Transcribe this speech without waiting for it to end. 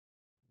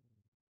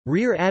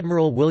Rear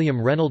Admiral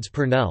William Reynolds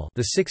Purnell,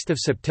 the 6th of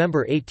September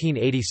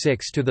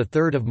 1886 to the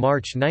 3rd of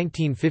March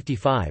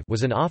 1955,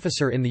 was an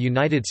officer in the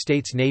United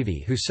States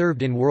Navy who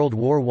served in World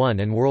War I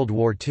and World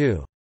War II.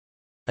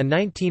 A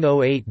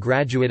 1908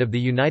 graduate of the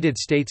United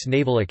States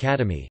Naval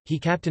Academy, he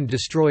captained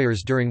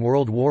destroyers during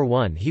World War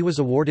I. He was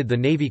awarded the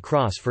Navy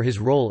Cross for his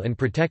role in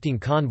protecting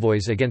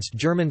convoys against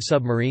German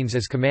submarines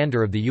as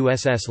commander of the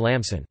USS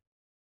Lamson.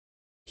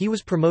 He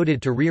was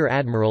promoted to Rear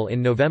Admiral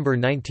in November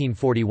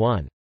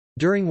 1941.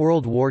 During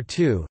World War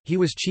II, he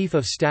was Chief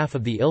of Staff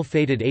of the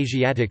ill-fated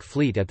Asiatic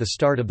Fleet at the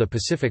start of the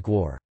Pacific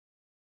War.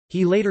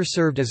 He later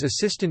served as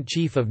Assistant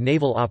Chief of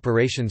Naval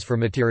Operations for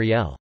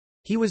Materiel.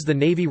 He was the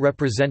Navy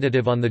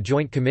representative on the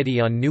Joint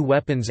Committee on New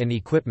Weapons and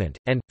Equipment,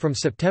 and, from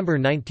September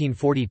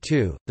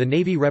 1942, the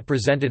Navy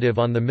representative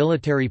on the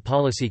Military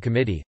Policy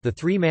Committee, the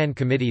three-man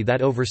committee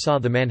that oversaw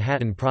the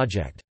Manhattan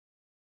Project.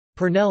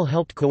 Purnell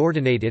helped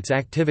coordinate its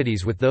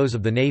activities with those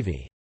of the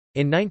Navy.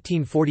 In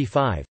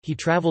 1945, he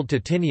traveled to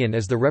Tinian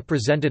as the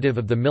representative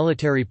of the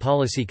Military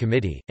Policy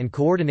Committee, and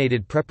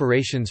coordinated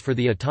preparations for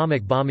the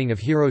atomic bombing of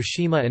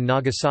Hiroshima and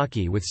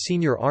Nagasaki with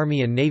senior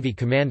Army and Navy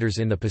commanders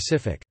in the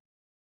Pacific.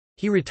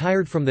 He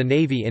retired from the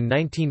Navy in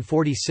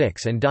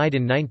 1946 and died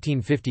in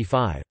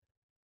 1955.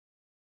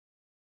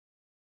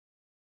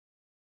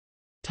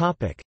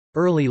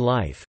 Early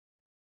life.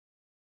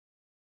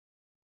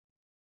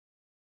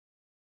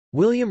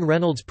 William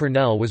Reynolds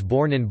Purnell was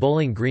born in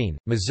Bowling Green,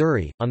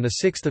 Missouri, on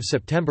 6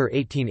 September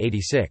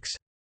 1886.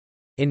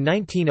 In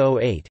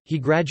 1908, he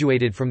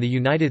graduated from the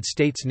United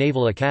States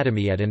Naval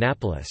Academy at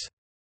Annapolis.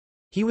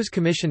 He was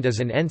commissioned as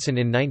an ensign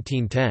in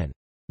 1910.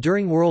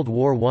 During World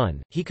War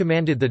I, he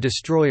commanded the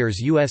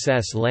destroyers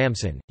USS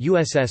Lamson,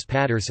 USS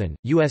Patterson,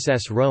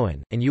 USS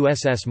Rowan, and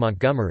USS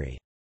Montgomery.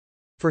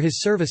 For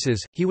his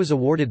services, he was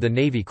awarded the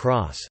Navy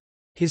Cross.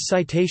 His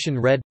citation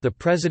read, "The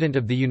President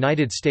of the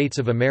United States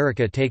of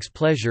America takes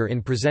pleasure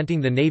in presenting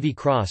the Navy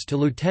Cross to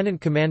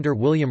Lieutenant Commander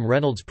William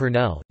Reynolds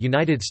Purnell,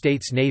 United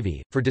States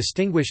Navy, for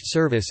distinguished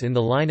service in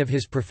the line of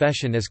his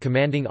profession as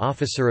commanding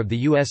officer of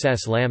the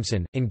USS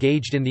Lamson,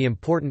 engaged in the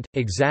important,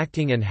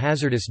 exacting and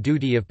hazardous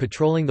duty of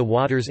patrolling the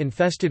waters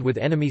infested with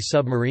enemy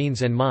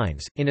submarines and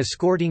mines, in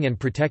escorting and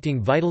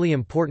protecting vitally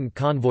important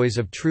convoys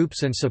of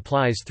troops and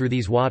supplies through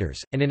these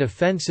waters, and in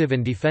offensive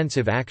and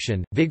defensive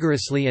action,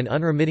 vigorously and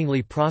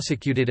unremittingly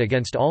prosecuted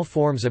against all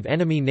forms of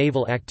enemy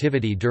naval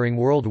activity during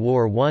World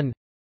War I."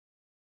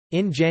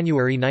 In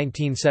January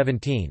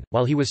 1917,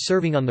 while he was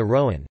serving on the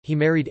Rowan, he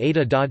married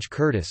Ada Dodge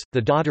Curtis,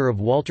 the daughter of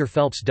Walter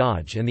Phelps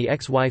Dodge and the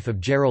ex-wife of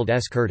Gerald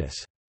S. Curtis.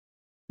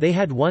 They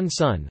had one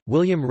son,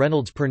 William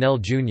Reynolds Purnell,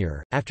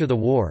 Jr. After the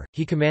war,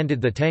 he commanded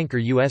the tanker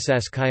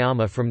USS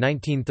Kiama from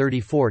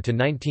 1934 to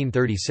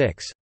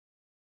 1936.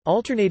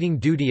 Alternating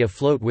duty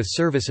afloat with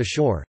service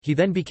ashore, he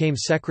then became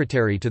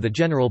secretary to the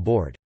General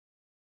Board.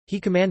 He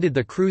commanded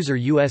the cruiser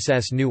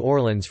USS New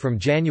Orleans from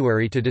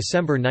January to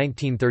December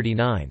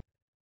 1939.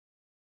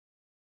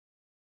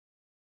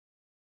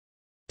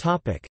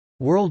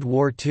 World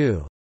War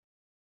II.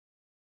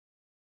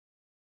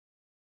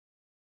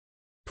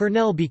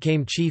 Purnell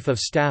became Chief of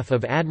Staff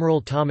of Admiral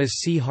Thomas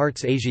C.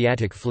 Hart's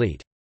Asiatic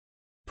Fleet.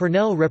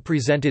 Purnell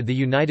represented the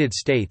United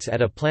States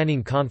at a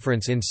planning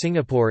conference in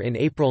Singapore in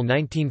April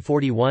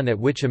 1941 at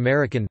which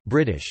American,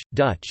 British,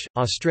 Dutch,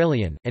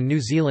 Australian, and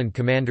New Zealand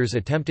commanders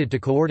attempted to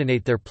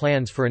coordinate their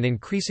plans for an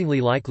increasingly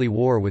likely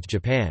war with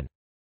Japan.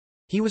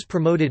 He was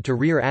promoted to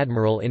Rear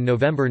Admiral in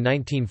November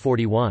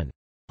 1941.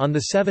 On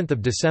 7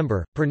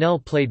 December, Purnell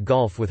played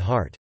golf with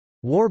Hart.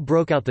 War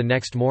broke out the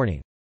next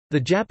morning. The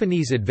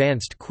Japanese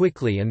advanced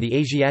quickly and the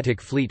Asiatic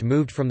Fleet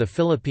moved from the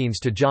Philippines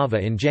to Java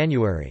in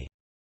January.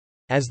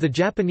 As the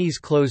Japanese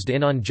closed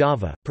in on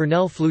Java,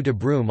 Purnell flew to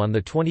Broome on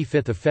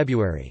 25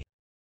 February.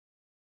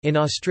 In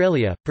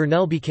Australia,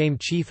 Purnell became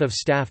Chief of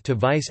Staff to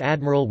Vice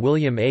Admiral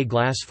William A.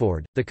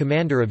 Glassford, the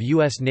commander of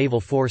U.S.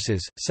 Naval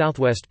Forces,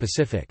 Southwest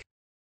Pacific.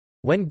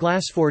 When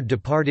Glassford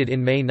departed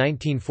in May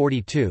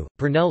 1942,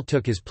 Purnell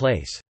took his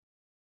place.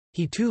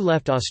 He too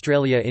left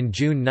Australia in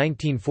June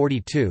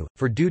 1942,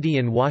 for duty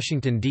in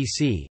Washington,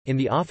 D.C., in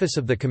the office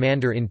of the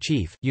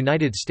Commander-in-Chief,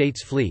 United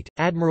States Fleet,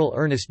 Admiral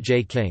Ernest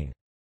J. King.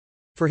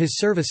 For his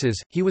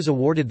services, he was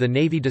awarded the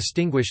Navy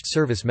Distinguished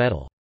Service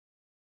Medal.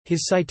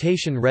 His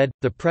citation read,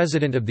 "The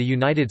President of the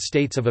United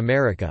States of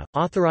America,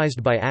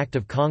 authorized by Act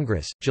of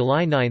Congress,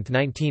 July 9,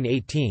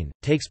 1918,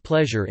 takes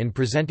pleasure in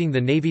presenting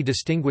the Navy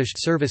Distinguished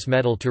Service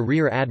Medal to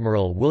Rear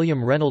Admiral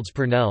William Reynolds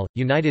Purnell,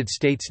 United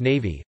States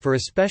Navy, for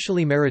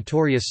especially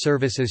meritorious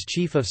service as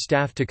Chief of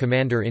Staff to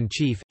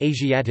Commander-in-Chief,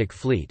 Asiatic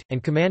Fleet,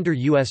 and Commander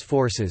U.S.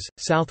 Forces,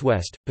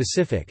 Southwest,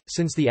 Pacific,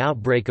 since the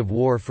outbreak of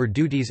war for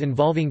duties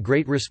involving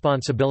great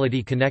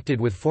responsibility connected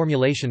with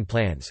formulation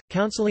plans,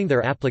 counseling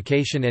their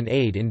application and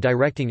aid in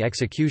directing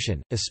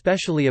execution,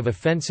 especially of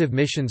offensive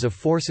missions of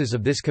forces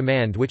of this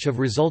command which have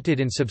resulted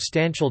in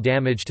substantial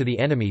damage to the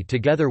enemy,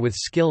 together with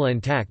skill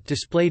and tact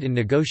displayed in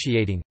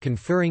negotiating,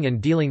 conferring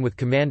and dealing with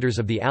commanders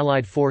of the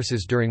Allied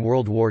forces during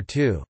World War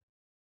II.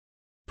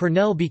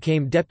 Purnell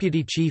became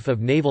Deputy Chief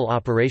of Naval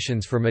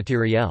Operations for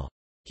Materiel.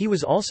 He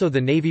was also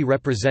the Navy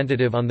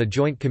representative on the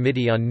Joint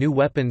Committee on New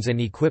Weapons and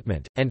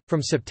Equipment, and,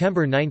 from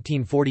September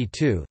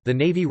 1942, the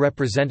Navy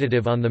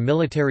representative on the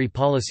Military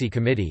Policy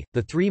Committee,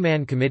 the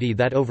three-man committee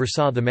that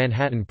oversaw the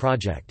Manhattan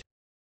Project.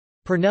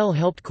 Purnell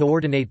helped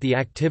coordinate the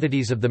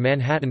activities of the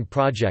Manhattan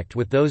Project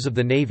with those of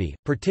the Navy,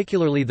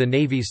 particularly the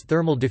Navy's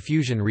thermal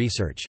diffusion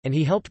research, and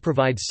he helped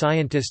provide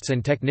scientists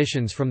and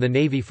technicians from the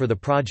Navy for the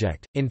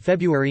project. In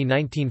February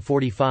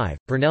 1945,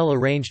 Purnell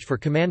arranged for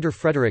Commander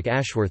Frederick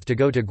Ashworth to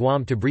go to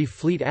Guam to brief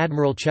Fleet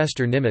Admiral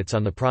Chester Nimitz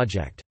on the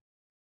project.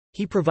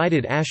 He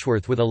provided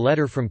Ashworth with a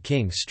letter from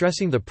King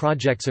stressing the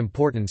project's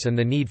importance and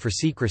the need for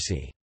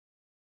secrecy.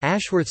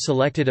 Ashworth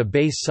selected a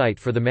base site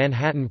for the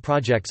Manhattan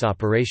Project's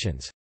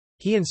operations.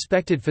 He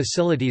inspected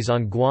facilities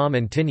on Guam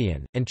and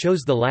Tinian, and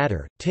chose the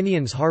latter.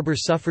 Tinian's harbor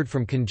suffered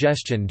from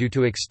congestion due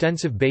to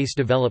extensive base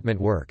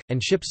development work,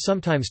 and ships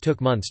sometimes took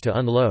months to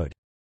unload.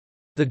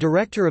 The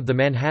director of the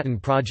Manhattan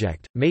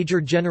Project, Major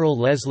General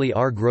Leslie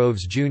R.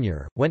 Groves,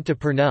 Jr., went to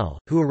Purnell,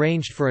 who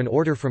arranged for an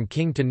order from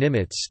King to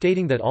Nimitz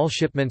stating that all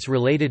shipments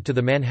related to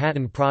the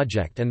Manhattan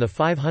Project and the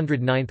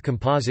 509th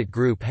Composite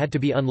Group had to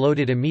be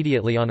unloaded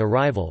immediately on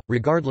arrival,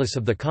 regardless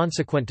of the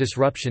consequent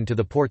disruption to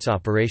the port's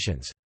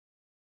operations.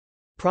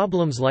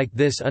 Problems like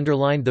this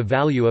underlined the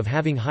value of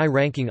having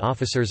high-ranking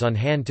officers on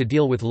hand to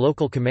deal with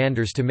local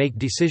commanders to make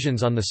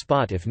decisions on the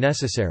spot if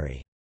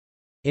necessary.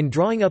 In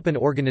drawing up an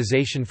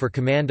organization for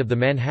command of the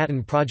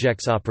Manhattan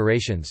Project's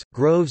operations,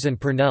 Groves and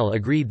Purnell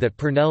agreed that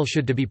Purnell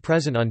should to be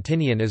present on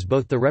Tinian as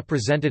both the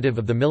representative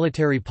of the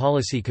Military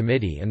Policy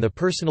Committee and the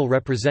personal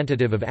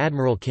representative of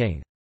Admiral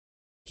King.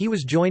 He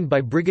was joined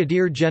by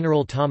Brigadier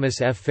General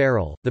Thomas F.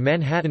 Farrell, the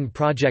Manhattan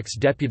Project's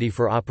deputy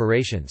for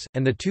operations,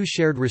 and the two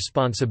shared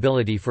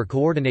responsibility for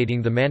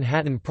coordinating the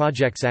Manhattan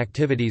Project's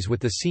activities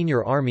with the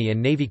senior Army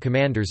and Navy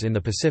commanders in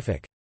the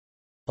Pacific.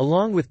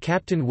 Along with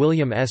Captain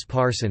William S.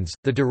 Parsons,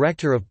 the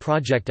director of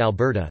Project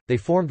Alberta, they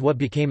formed what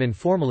became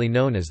informally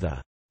known as the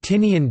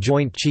Tinian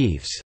Joint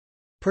Chiefs.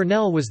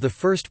 Purnell was the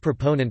first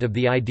proponent of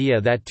the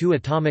idea that two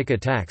atomic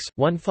attacks,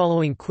 one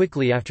following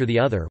quickly after the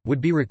other,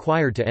 would be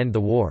required to end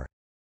the war.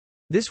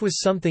 This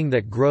was something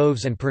that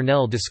Groves and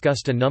Purnell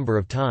discussed a number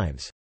of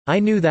times.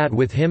 "I knew that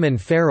with him and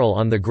Farrell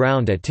on the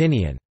ground at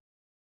Tinian."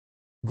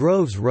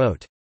 Groves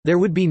wrote, "There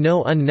would be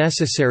no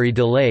unnecessary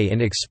delay in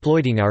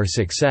exploiting our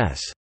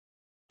success."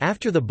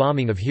 After the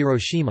bombing of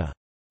Hiroshima.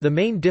 The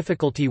main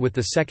difficulty with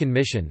the second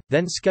mission,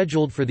 then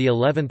scheduled for the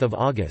 11th of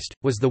August,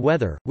 was the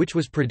weather, which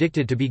was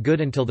predicted to be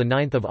good until the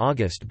 9th of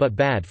August but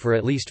bad for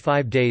at least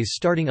 5 days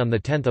starting on the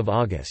 10th of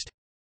August.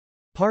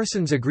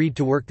 Parsons agreed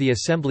to work the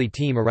assembly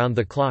team around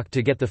the clock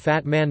to get the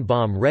Fat Man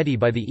bomb ready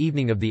by the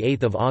evening of the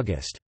 8th of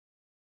August.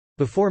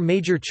 Before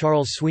Major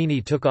Charles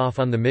Sweeney took off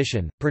on the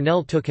mission,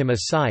 Purnell took him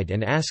aside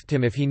and asked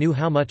him if he knew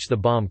how much the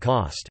bomb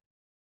cost.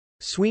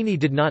 Sweeney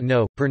did not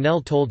know.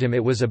 Purnell told him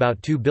it was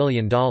about $2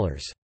 billion.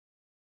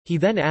 He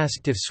then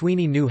asked if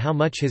Sweeney knew how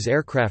much his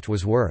aircraft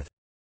was worth.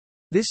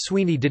 This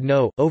Sweeney did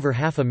know, over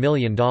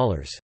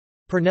 $500,000.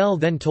 Purnell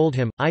then told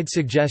him, "I'd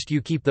suggest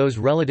you keep those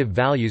relative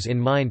values in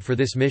mind for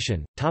this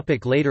mission."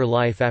 Later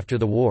life. After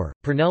the war,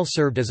 Purnell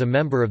served as a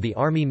member of the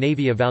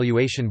Army-Navy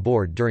Evaluation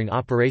Board during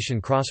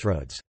Operation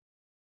Crossroads.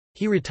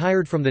 He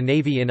retired from the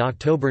Navy in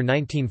October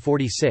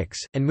 1946,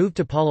 and moved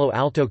to Palo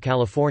Alto,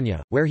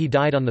 California, where he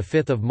died on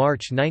 5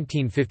 March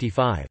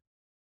 1955.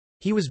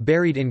 He was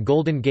buried in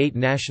Golden Gate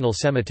National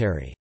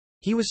Cemetery.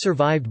 He was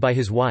survived by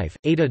his wife,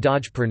 Ada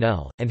Dodge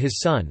Purnell, and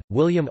his son,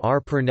 William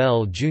R.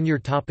 Purnell Jr.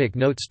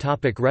 Notes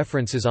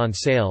References on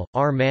sale,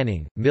 R.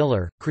 Manning,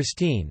 Miller,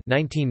 Christine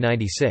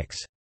 1996.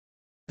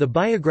 The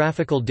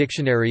Biographical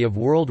Dictionary of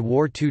World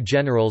War II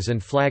Generals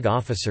and Flag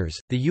Officers,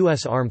 the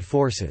U.S. Armed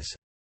Forces.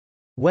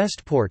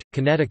 Westport,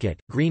 Connecticut,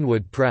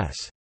 Greenwood Press.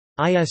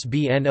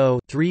 ISBN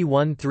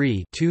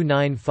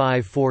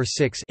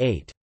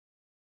 0-313-29546-8.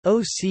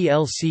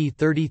 OCLC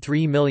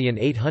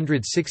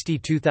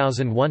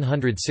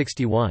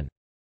 33862161.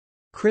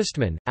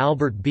 Christman,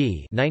 Albert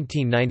B.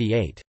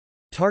 1998.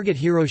 Target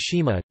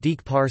Hiroshima,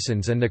 Deke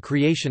Parsons and the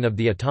Creation of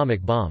the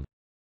Atomic Bomb.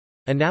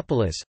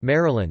 Annapolis,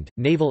 Maryland,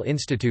 Naval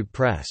Institute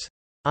Press.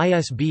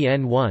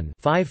 ISBN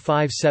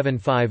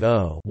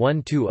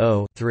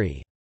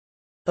 1-55750-120-3.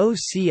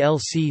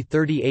 OCLC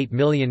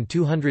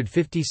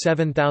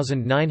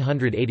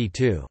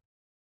 38257982.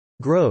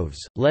 Groves,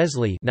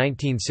 Leslie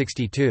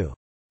 1962.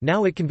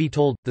 Now It Can Be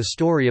Told, The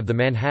Story of the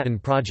Manhattan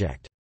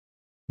Project.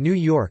 New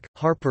York,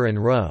 Harper &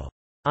 Row.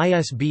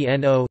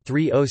 ISBN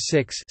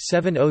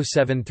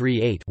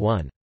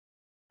 0-306-70738-1.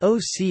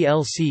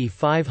 OCLC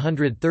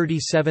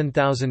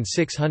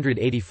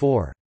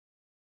 537684.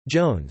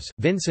 Jones,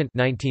 Vincent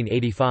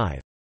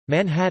 1985.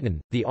 Manhattan,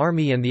 The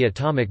Army and the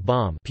Atomic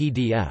Bomb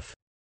PDF.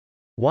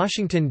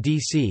 Washington,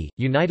 D.C.,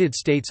 United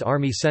States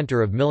Army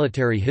Center of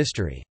Military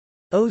History.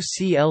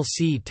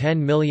 OCLC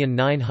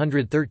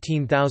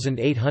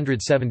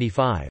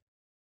 10913875.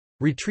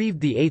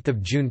 Retrieved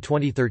 8 June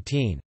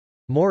 2013.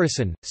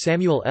 Morrison,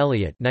 Samuel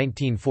Eliot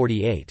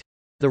 1948.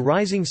 The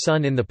Rising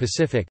Sun in the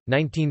Pacific,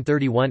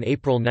 1931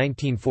 April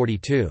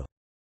 1942.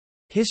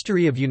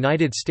 History of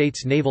United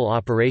States naval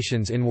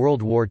operations in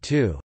World War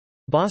II.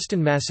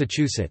 Boston,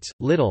 Massachusetts,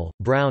 Little,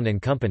 Brown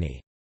and Company.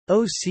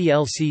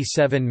 OCLC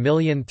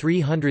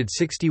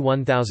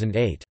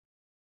 7361008.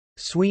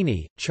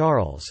 Sweeney,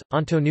 Charles,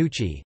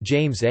 Antonucci,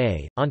 James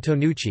A.,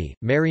 Antonucci,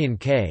 Marion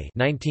K.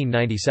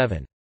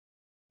 1997.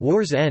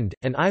 War's End,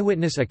 An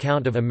Eyewitness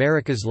Account of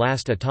America's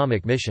Last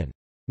Atomic Mission.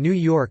 New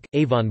York,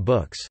 Avon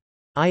Books.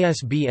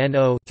 ISBN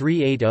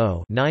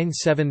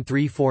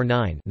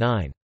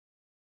 0-380-97349-9.